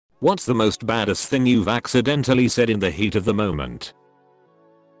What's the most baddest thing you've accidentally said in the heat of the moment?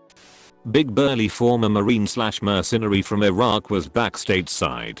 Big burly former marine/mercenary from Iraq was back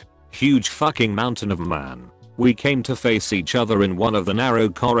stateside. Huge fucking mountain of man. We came to face each other in one of the narrow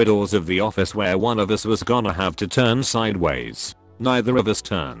corridors of the office where one of us was gonna have to turn sideways. Neither of us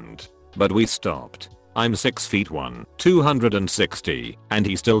turned. But we stopped. I'm 6 feet 1, 260, and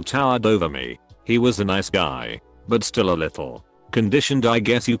he still towered over me. He was a nice guy, but still a little conditioned, I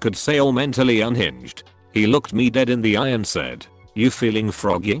guess you could say, or mentally unhinged. He looked me dead in the eye and said, "You feeling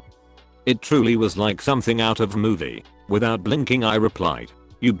froggy?" It truly was like something out of a movie. Without blinking I replied,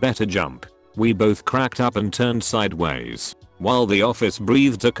 "You better jump." We both cracked up and turned sideways, while the office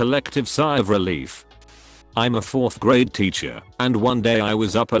breathed a collective sigh of relief. I'm a 4th grade teacher, and one day I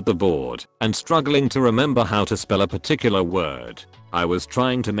was up at the board and struggling to remember how to spell a particular word. I was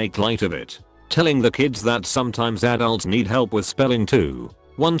trying to make light of it, telling the kids that sometimes adults need help with spelling too.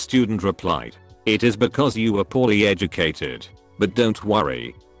 One student replied, "It is because you were poorly educated. But don't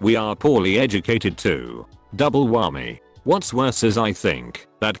worry, we are poorly educated too." Double whammy. What's worse is I think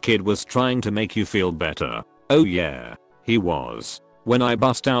that kid was trying to make you feel better. Oh yeah, he was. When I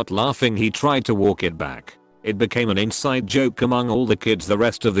bust out laughing he tried to walk it back. It became an inside joke among all the kids the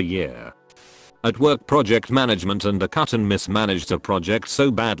rest of the year. At work, project management and a cut and mismanaged a project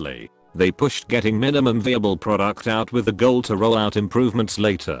so badly, they pushed getting minimum viable product out with the goal to roll out improvements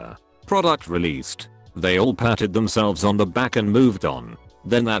later. Product released. They all patted themselves on the back and moved on.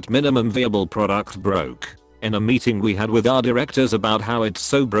 Then that minimum viable product broke. In a meeting we had with our directors about how it's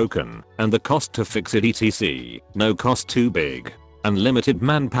so broken and the cost to fix it etc. No cost too big. Unlimited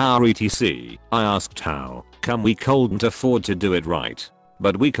manpower etc. I asked how come we couldn't afford to do it right,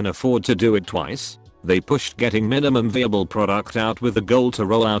 but we can afford to do it twice? They pushed getting minimum viable product out with the goal to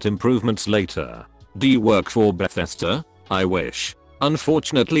roll out improvements later. Do you work for Bethesda? I wish.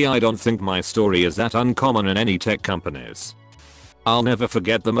 Unfortunately I don't think my story is that uncommon in any tech companies. I'll never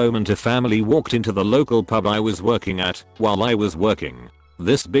forget the moment a family walked into the local pub I was working at while I was working.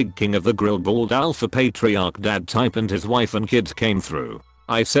 This big king of the grill bald alpha patriarch dad type and his wife and kids came through.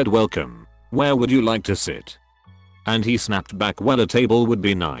 I said, "Welcome. Where would you like to sit?" And he snapped back, "Well, a table would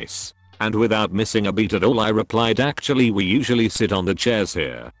be nice." And without missing a beat at all I replied, "Actually we usually sit on the chairs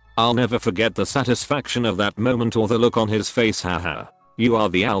here." I'll never forget the satisfaction of that moment or the look on his face. Haha. You are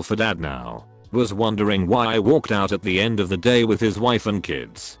the alpha dad now. Was wondering why I walked out at the end of the day with his wife and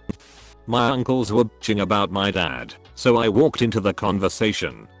kids. My uncles were bitching about my dad, so I walked into the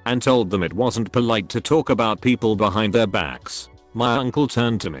conversation and told them it wasn't polite to talk about people behind their backs. My uncle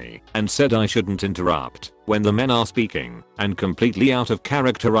turned to me and said I shouldn't interrupt when the men are speaking, and completely out of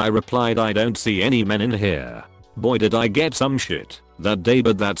character I replied, "I don't see any men in here." Boy did I get some shit that day,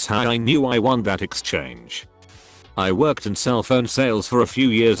 but that's how I knew I won that exchange. I worked in cell phone sales for a few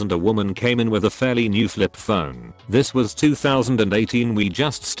years and a woman came in with a fairly new flip phone. This was 2018, we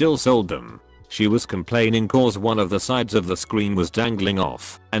just still sold them. She was complaining cause one of the sides of the screen was dangling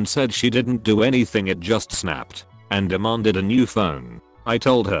off and said she didn't do anything, it just snapped, and demanded a new phone. I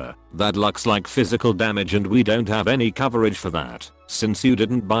told her that looks like physical damage and we don't have any coverage for that since you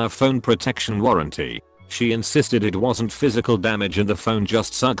didn't buy a phone protection warranty. She insisted it wasn't physical damage and the phone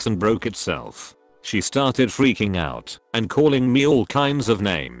just sucks and broke itself. She started freaking out and calling me all kinds of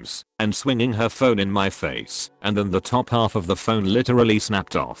names and swinging her phone in my face, and then the top half of the phone literally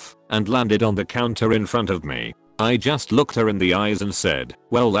snapped off and landed on the counter in front of me. I just looked her in the eyes and said,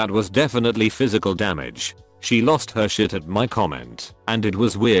 "Well, that was definitely physical damage." She lost her shit at my comment, and it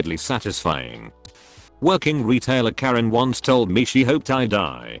was weirdly satisfying. Working retailer Karen once told me she hoped I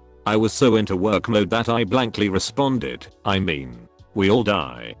die. I was so into work mode that I blankly responded, "I mean, we all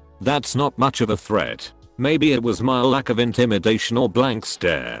die. That's not much of a threat." Maybe it was my lack of intimidation or blank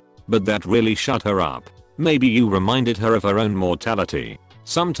stare, but that really shut her up. Maybe you reminded her of her own mortality.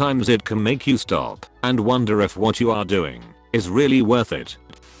 Sometimes it can make you stop and wonder if what you are doing is really worth it.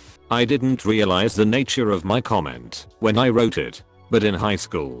 I didn't realize the nature of my comment when I wrote it, but in high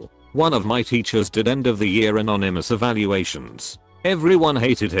school, one of my teachers did end of the year anonymous evaluations. Everyone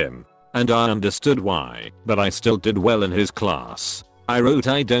hated him, and I understood why, but I still did well in his class. I wrote,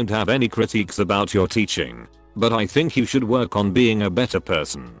 "I don't have any critiques about your teaching, but I think you should work on being a better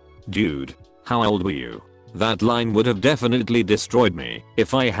person." Dude, how old were you? That line would have definitely destroyed me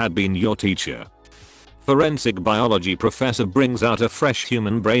if I had been your teacher. Forensic biology professor brings out a fresh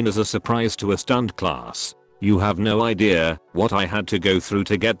human brain as a surprise to a stunned class. You have no idea what I had to go through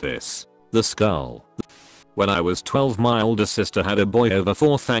to get this. The skull. When I was 12, my older sister had a boy over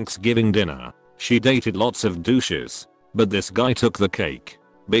for Thanksgiving dinner. She dated lots of douches, but this guy took the cake.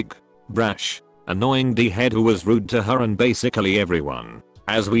 Big, brash, annoying D-head who was rude to her and basically everyone.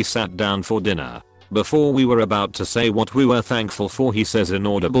 as we sat down for dinner. Before we were about to say what we were thankful for, he says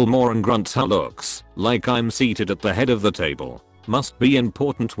inaudible more and grunts looks like I'm seated at the head of the table. Must be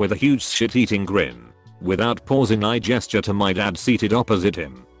important with a huge shit-eating grin. Without pausing I gesture to my dad seated opposite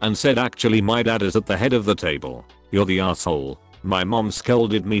him and said actually my dad is at the head of the table. You're the asshole. My mom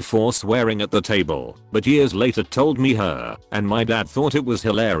scolded me for swearing at the table, but years later told me her and my dad thought it was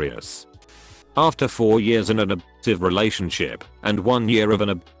hilarious. After 4 years in an abusive relationship and 1 year of an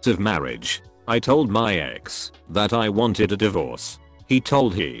abusive marriage, I told my ex that I wanted a divorce. He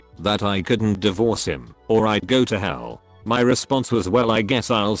told he that I couldn't divorce him or I'd go to hell. My response was, well, I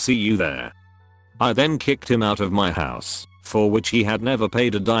guess I'll see you there. I then kicked him out of my house, for which he had never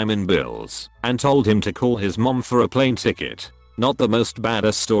paid a dime in bills, and told him to call his mom for a plane ticket. Not the most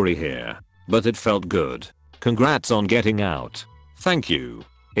badass story here, but it felt good. Congrats on getting out. Thank you.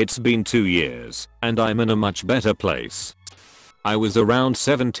 It's been 2 years, and I'm in a much better place. I was around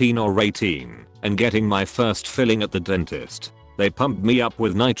 17 or 18 and getting my first filling at the dentist. They pumped me up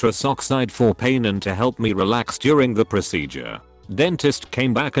with nitrous oxide for pain and to help me relax during the procedure. Dentist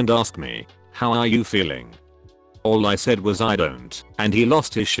came back and asked me, "How are you feeling?" All I said was I don't, and he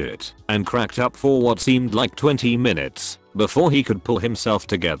lost his shit and cracked up for what seemed like 20 minutes before he could pull himself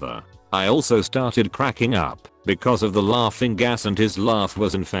together. I also started cracking up because of the laughing gas and his laugh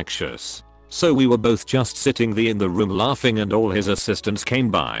was infectious. So we were both just sitting there in the room laughing and all his assistants came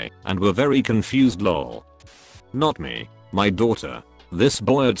by and were very confused lol. Not me, my daughter. This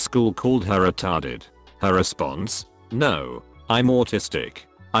boy at school called her retarded. Her response? No, I'm autistic.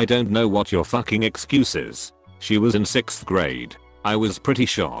 I don't know what your fucking excuse is. She was in 6th grade. I was pretty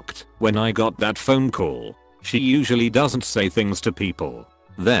shocked when I got that phone call. She usually doesn't say things to people.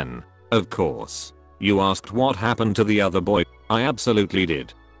 Then, of course, you asked what happened to the other boy. I absolutely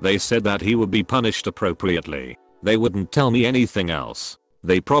did. They said that he would be punished appropriately. They wouldn't tell me anything else.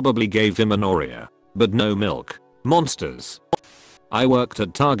 They probably gave him an Oreo, but no milk. Monsters. I worked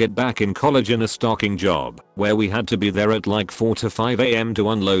at Target back in college in a stocking job where we had to be there at like 4 to 5 am to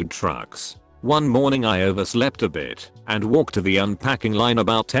unload trucks. One morning I overslept a bit and walked to the unpacking line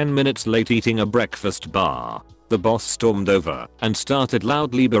about 10 minutes late eating a breakfast bar. The boss stormed over and started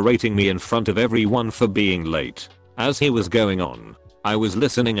loudly berating me in front of everyone for being late. As he was going on, I was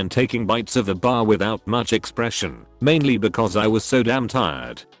listening and taking bites of the bar without much expression, mainly because I was so damn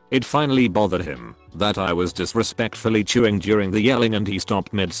tired. It finally bothered him that I was disrespectfully chewing during the yelling and he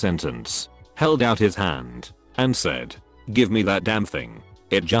stopped mid-sentence, held out his hand, and said, "Give me that damn thing."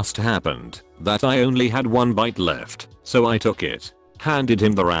 It just happened that I only had 1 bite left, so I took it, handed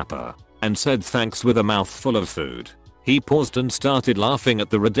him the wrapper, and said thanks with a mouthful of food. He paused and started laughing at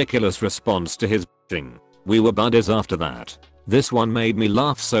the ridiculous response to his thing. We were buddies after that. This one made me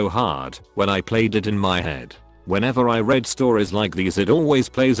laugh so hard when I played it in my head. Whenever I read stories like these it always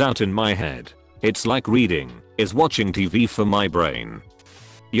plays out in my head. It's like reading is watching TV for my brain.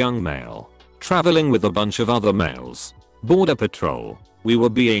 Young male. Traveling with a bunch of other males. Border Patrol. We were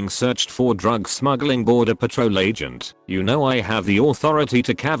being searched for drug smuggling. Border Patrol agent, you know I have the authority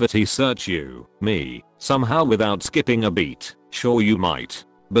to cavity search you, me, somehow without skipping a beat. Sure you might.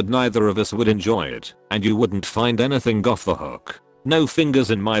 But neither of us would enjoy it, and you wouldn't find anything off the hook. No fingers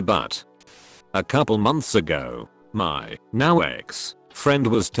in my butt. A couple months ago, my now ex friend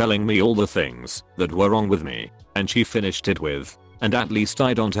was telling me all the things that were wrong with me, and she finished it with, "And at least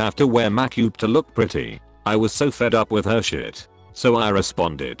I don't have to wear makeup to look pretty." I was so fed up with her shit. So I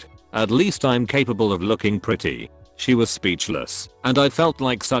responded, "At least I'm capable of looking pretty." She was speechless, and I felt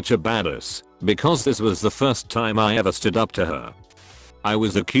like such a badass, because this was the first time I ever stood up to her. I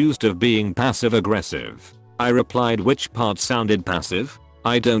was accused of being passive aggressive. I replied, which part sounded passive?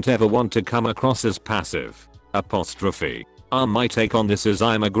 I don't ever want to come across as passive. Apostrophe. My take on this is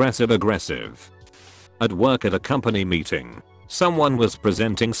I'm aggressive. At work at a company meeting, someone was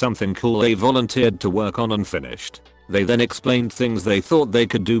presenting something cool they volunteered to work on and finished. They then explained things they thought they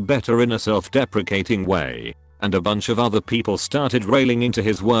could do better in a self-deprecating way, and a bunch of other people started railing into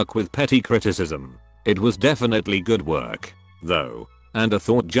his work with petty criticism. It was definitely good work, though, and a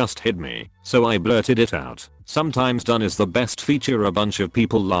thought just hit me, so I blurted it out. Sometimes done is the best feature. A bunch of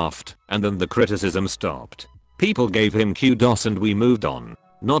people laughed, and then the criticism stopped. People gave him kudos and we moved on.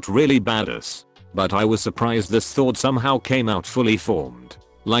 Not really badass, but I was surprised this thought somehow came out fully formed.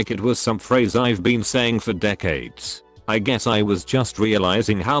 Like it was some phrase I've been saying for decades. I guess I was just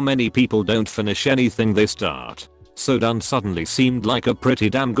realizing how many people don't finish anything they start. So done suddenly seemed like a pretty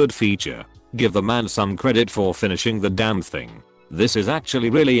damn good feature. Give the man some credit for finishing the damn thing. This is actually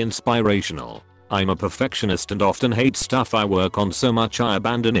really inspirational. I'm a perfectionist and often hate stuff I work on so much I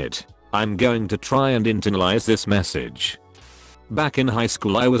abandon it. I'm going to try and internalize this message. Back in high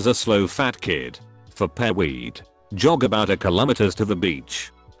school I was a slow fat kid. For pear weed. Jog about a kilometers to the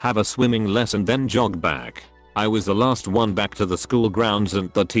beach. Have a swimming lesson then jog back. I was the last one back to the school grounds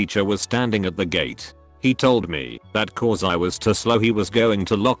and the teacher was standing at the gate. He told me that cause I was too slow he was going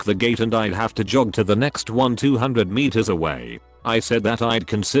to lock the gate and I'd have to jog to the next one 200 meters away. I said that I'd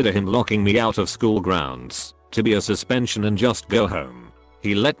consider him locking me out of school grounds to be a suspension and just go home.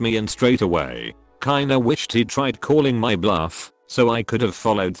 He let me in straight away. Kinda wished he'd tried calling my bluff so I could have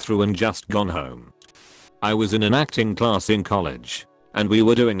followed through and just gone home. I was in an acting class in college and we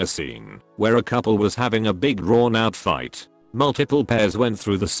were doing a scene where a couple was having a big drawn out fight. Multiple pairs went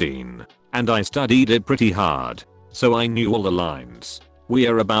through the scene and I studied it pretty hard so I knew all the lines. We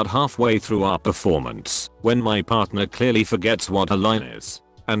are about halfway through our performance when my partner clearly forgets what a line is,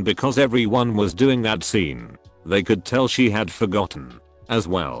 and because everyone was doing that scene, they could tell she had forgotten as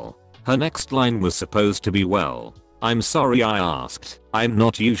well. Her next line was supposed to be, "Well, I'm sorry I asked. I'm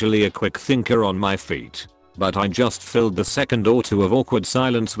not usually a quick thinker on my feet." But I just filled the second or two of awkward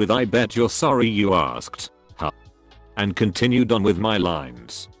silence with "I bet you're sorry you asked. Huh." And continued on with my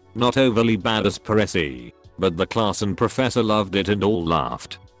lines. Not overly bad as per SE, but the class and professor loved it and all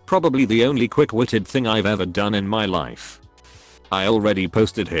laughed. Probably the only quick-witted thing I've ever done in my life. I already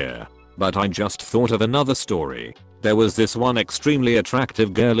posted here, but I just thought of another story. There was this one extremely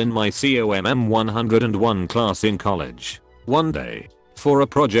attractive girl in my COMM 101 class in college. One day, for a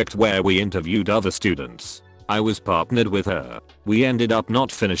project where we interviewed other students, I was partnered with her. We ended up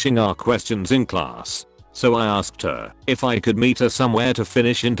not finishing our questions in class, so I asked her if I could meet her somewhere to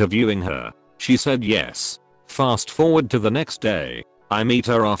finish interviewing her. She said yes. Fast forward to the next day, I meet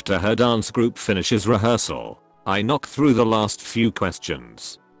her after her dance group finishes rehearsal. I knock through the last few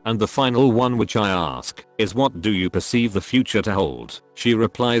questions, and the final one which I ask is, "What do you perceive the future to hold?" She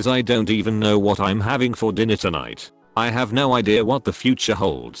replies, "I don't even know what I'm having for dinner tonight. I have no idea what the future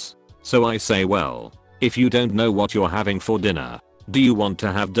holds." So I say, "Well, if you don't know what you're having for dinner, do you want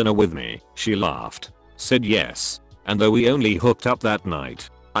to have dinner with me?" She laughed, said yes, and though we only hooked up that night,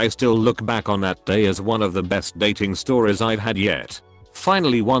 I still look back on that day as one of the best dating stories I've had yet.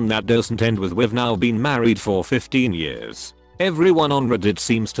 Finally one that doesn't end with "We've now been married for 15 years. Everyone on Reddit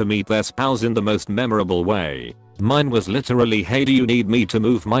seems to meet their spouse in the most memorable way. Mine was literally, "Hey, do you need me to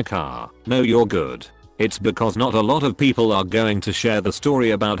move my car?" "No, you're good." It's because not a lot of people are going to share the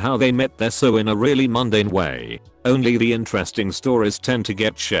story about how they met their so in a really mundane way. Only the interesting stories tend to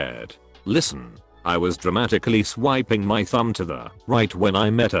get shared. Listen. I was dramatically swiping my thumb to the right when I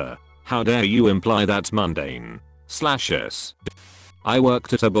met her. How dare you imply that's mundane? /s. I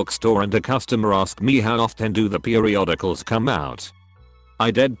worked at a bookstore and a customer asked me how often do the periodicals come out.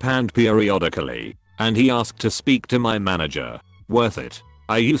 I deadpanned periodically, and he asked to speak to my manager. Worth it.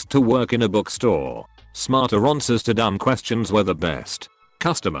 I used to work in a bookstore. Smarter answers to dumb questions were the best.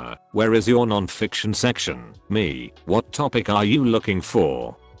 Customer, where is your non-fiction section? Me, what topic are you looking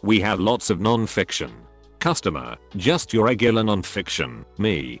for? We have lots of non-fiction. Customer, just your regular non-fiction.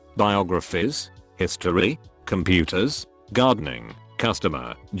 Me, biographies? History? Computers? Gardening?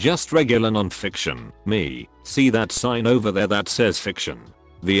 Customer, just regular non-fiction. Me, see that sign over there that says fiction?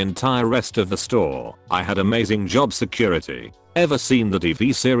 The entire rest of the store, I had amazing job security. Ever seen the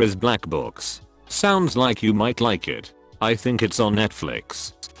TV series Black Books? Sounds like you might like it. I think it's on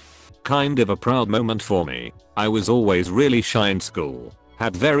Netflix. Kind of a proud moment for me. I was always really shy in school.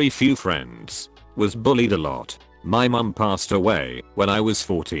 Had very few friends. Was bullied a lot. My mum passed away when I was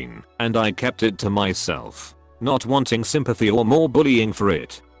 14 and I kept it to myself. Not wanting sympathy or more bullying for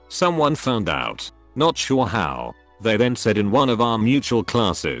it. Someone found out. Not sure how. They then said in one of our mutual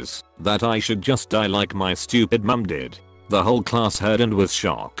classes that I should just die like my stupid mum did. The whole class heard and was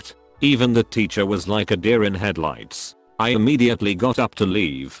shocked. Even the teacher was like a deer in headlights. I immediately got up to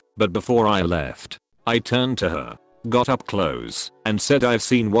leave, but before I left, I turned to her, got up close, and said, "I've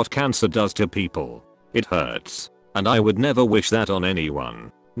seen what cancer does to people. It hurts. And I would never wish that on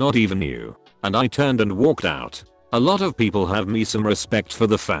anyone. Not even you." And I turned and walked out. A lot of people have me some respect for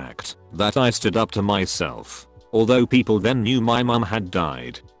the fact that I stood up to myself. Although people then knew my mum had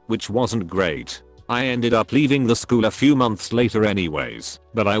died, which wasn't great. I ended up leaving the school a few months later anyways,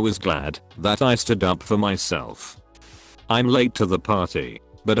 but I was glad that I stood up for myself. I'm late to the party,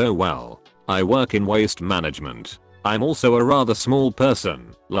 but oh well. I work in waste management. I'm also a rather small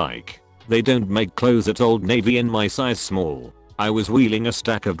person, like, they don't make clothes at Old Navy in my size small. I was wheeling a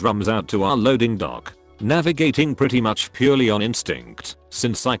stack of drums out to our loading dock, navigating pretty much purely on instinct,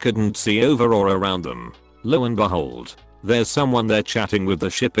 since I couldn't see over or around them. Lo and behold, there's someone there chatting with the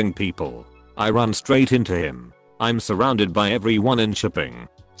shipping people. I run straight into him. I'm surrounded by everyone in shipping,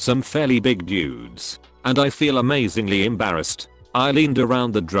 some fairly big dudes, and I feel amazingly embarrassed. I leaned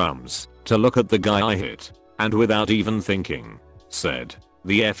around the drums to look at the guy I hit, and without even thinking, said,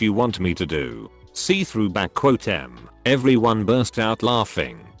 "The F you want me to do?" See through back quote M. Everyone burst out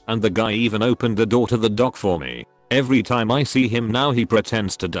laughing, and the guy even opened the door to the dock for me. Every time I see him now he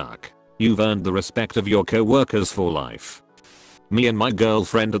pretends to duck. You've earned the respect of your co-workers for life. Me and my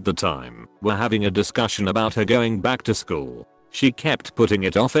girlfriend at the time were having a discussion about her going back to school. She kept putting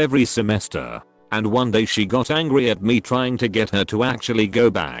it off every semester, and one day she got angry at me trying to get her to actually go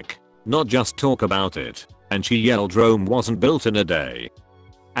back, not just talk about it, and she yelled Rome wasn't built in a day.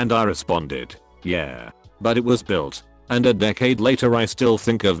 And I responded, yeah, but it was built, and a decade later I still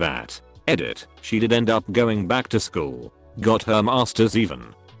think of that. Edit. She did end up going back to school, got her masters even.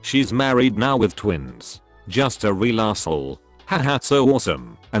 She's married now with twins. Just a real asshole. Haha, so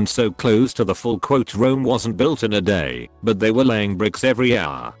awesome, and so close to the full quote Rome wasn't built in a day, but they were laying bricks every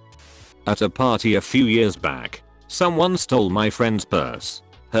hour. At a party a few years back, someone stole my friend's purse.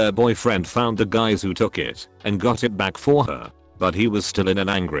 Her boyfriend found the guys who took it and got it back for her, but he was still in an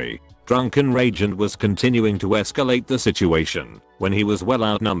angry, drunken rage and was continuing to escalate the situation when he was well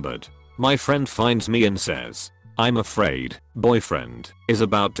outnumbered. My friend finds me and says, "I'm afraid boyfriend is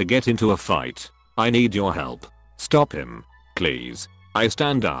about to get into a fight. I need your help. Stop him, please." I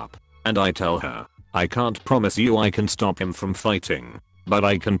stand up and I tell her, "I can't promise you I can stop him from fighting, but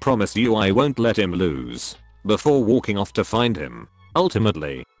I can promise you I won't let him lose," before walking off to find him.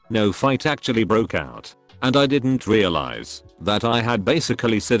 Ultimately, no fight actually broke out, and I didn't realize that I had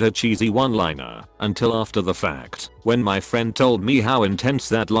basically said a cheesy one-liner until after the fact, when my friend told me how intense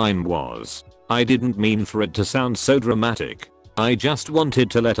that line was. I didn't mean for it to sound so dramatic. I just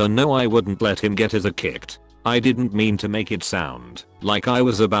wanted to let her know I wouldn't let him get his ass kicked. I didn't mean to make it sound like I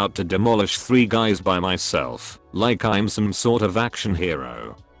was about to demolish 3 guys by myself, like I'm some sort of action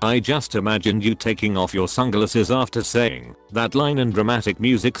hero. I just imagined you taking off your sunglasses after saying that line and dramatic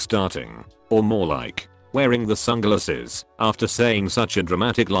music starting, or more like, wearing the sunglasses after saying such a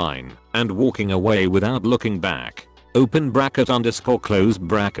dramatic line and walking away without looking back. Open bracket underscore close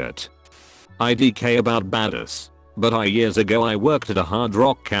bracket. IDK about badass. But years ago I worked at a Hard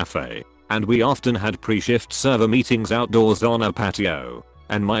Rock cafe, and we often had pre-shift server meetings outdoors on a patio,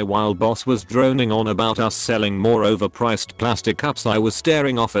 and my wild boss was droning on about us selling more overpriced plastic cups. I was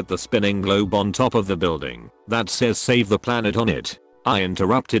staring off at the spinning globe on top of the building that says "Save the Planet" on it. I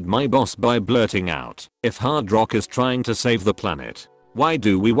interrupted my boss by blurting out, "If Hard Rock is trying to save the planet, why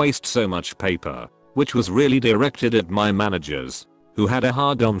do we waste so much paper?" Which was really directed at my managers, who had a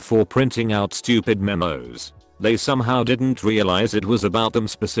hard-on for printing out stupid memos. They somehow didn't realize it was about them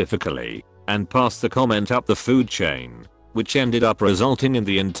specifically, and passed the comment up the food chain, which ended up resulting in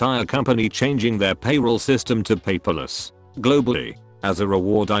the entire company changing their payroll system to paperless. Globally, as a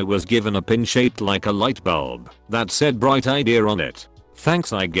reward I was given a pin shaped like a light bulb that said "bright idea" on it.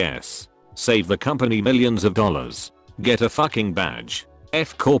 Thanks, I guess. Save the company millions of dollars. Get a fucking badge.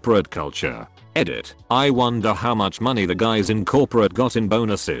 F corporate culture. Edit. I wonder how much money the guys in corporate got in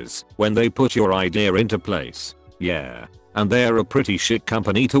bonuses when they put your idea into place. Yeah. And they're a pretty shit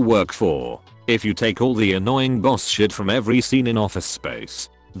company to work for. If you take all the annoying boss shit from every scene in Office Space,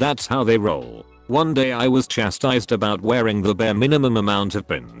 that's how they roll. One day I was chastised about wearing the bare minimum amount of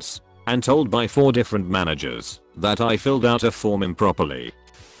pins, and told by 4 different managers that I filled out a form improperly.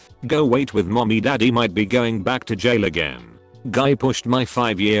 Go wait with mommy, daddy might be going back to jail again. Guy pushed my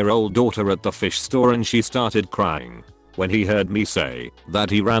 5-year-old daughter at the fish store and she started crying when he heard me say that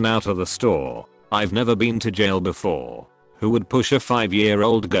he ran out of the store. I've never been to jail before. Who would push a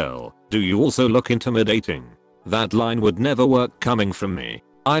 5-year-old girl? Do you also look intimidating? That line would never work coming from me.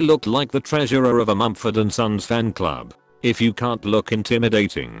 I looked like the treasurer of a Mumford & Sons fan club. If you can't look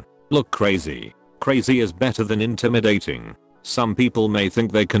intimidating, look crazy. Crazy is better than intimidating. Some people may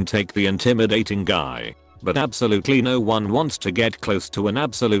think they can take the intimidating guy, but absolutely no one wants to get close to an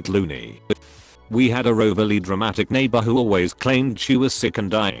absolute loony. We had a overly dramatic neighbor who always claimed she was sick and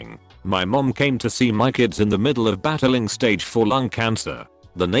dying. My mom came to see my kids in the middle of battling stage 4 lung cancer.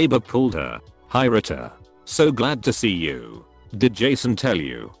 The neighbor pulled her. "Hi Rita. So glad to see you. Did Jason tell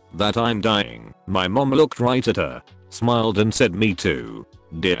you that I'm dying?" My mom looked right at her, smiled and said, "Me too,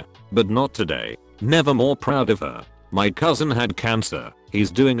 dear, but not today." Never more proud of her. My cousin had cancer. He's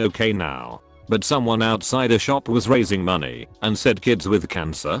doing okay now. But someone outside a shop was raising money and said, "Kids with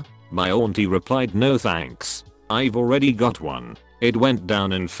cancer?" My auntie replied, "No thanks. I've already got one. It went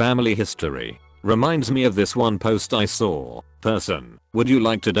down in family history." Reminds me of this one post I saw. Person, "Would you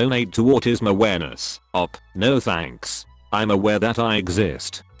like to donate to autism awareness?" Op, "No thanks. I'm aware that I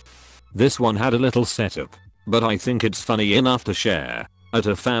exist." This one had a little setup, but I think it's funny enough to share. At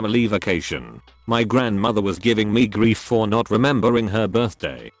a family vacation, My grandmother was giving me grief for not remembering her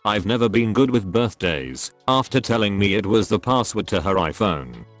birthday. I've never been good with birthdays. After telling me it was the password to her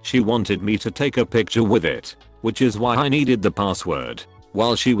iPhone, she wanted me to take a picture with it, which is why I needed the password.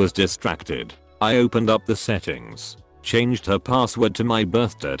 While she was distracted, I opened up the settings, changed her password to my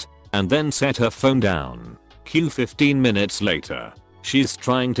birthdate, and then set her phone down. Q 15 minutes later, she's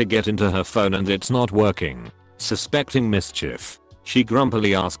trying to get into her phone and it's not working. Suspecting mischief, she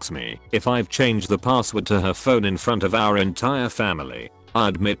grumpily asks me if I've changed the password to her phone in front of our entire family. I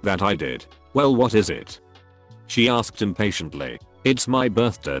admit that I did. Well, what is it? She asked impatiently. It's my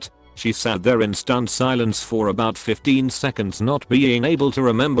birthday. She sat there in stunned silence for about 15 seconds, not being able to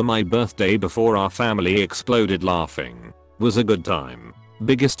remember my birthday, before our family exploded laughing. Was a good time.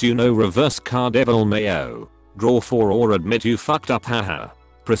 Biggest reverse card devil mayo. Draw 4 or admit you fucked up, haha.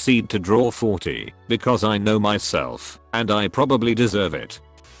 Proceed to draw 40 because I know myself and I probably deserve it.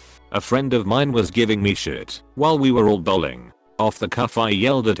 A friend of mine was giving me shit while we were all bowling. Off the cuff I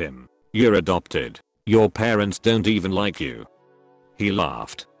yelled at him, "You're adopted. Your parents don't even like you." He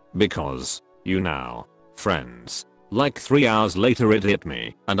laughed. Because, friends. Like 3 hours later it hit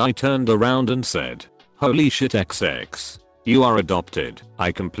me and I turned around and said, "Holy shit XX. You are adopted.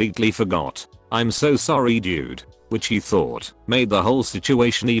 I completely forgot. I'm so sorry dude." Which he thought made the whole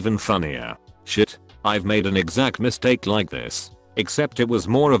situation even funnier. Shit, I've made an exact mistake like this. Except it was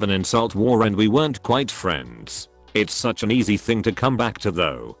more of an insult war and we weren't quite friends. It's such an easy thing to come back to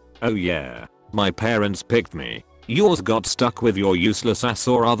though. Oh yeah, my parents picked me. Yours got stuck with your useless ass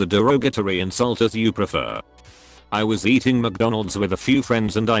or other derogatory insult as you prefer. I was eating McDonald's with a few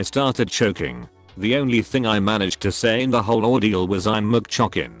friends and I started choking. The only thing I managed to say in the whole ordeal was "I'm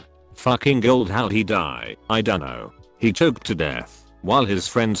McChockin'." Fucking gold, how'd he die? I dunno. He choked to death while his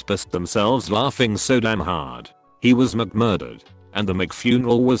friends pissed themselves laughing so damn hard. He was McMurdered and the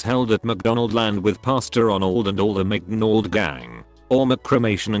McFuneral was held at McDonaldland with Pastor Arnold and all the McDonald gang. Or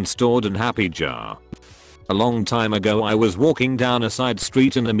McCremation and stored in Happy Jar. A long time ago I was walking down a side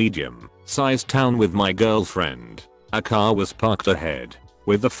street in a medium-sized town with my girlfriend. A car was parked ahead,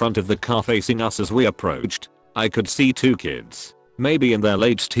 with the front of the car facing us. As we approached, I could see 2 kids, maybe in their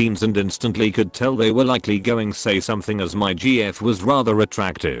late teens, and instantly could tell they were likely going to say something as my GF was rather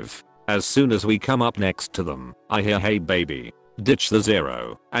attractive. As soon as we come up next to them, I hear "Hey baby, ditch the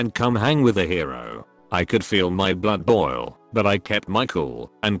zero and come hang with a hero." I could feel my blood boil, but I kept my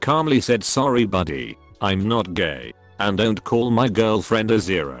cool and calmly said, "Sorry buddy, I'm not gay, and don't call my girlfriend a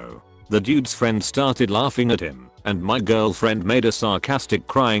zero." The dude's friend started laughing at him, and my girlfriend made a sarcastic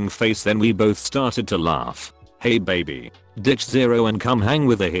crying face. Then we both started to laugh. "Hey baby, ditch zero and come hang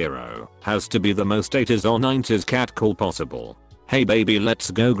with a hero" has to be the most 80s or 90s catcall possible. "Hey baby, let's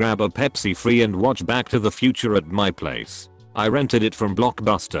go grab a Pepsi free and watch Back to the Future at my place. I rented it from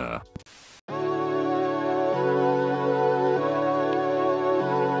Blockbuster."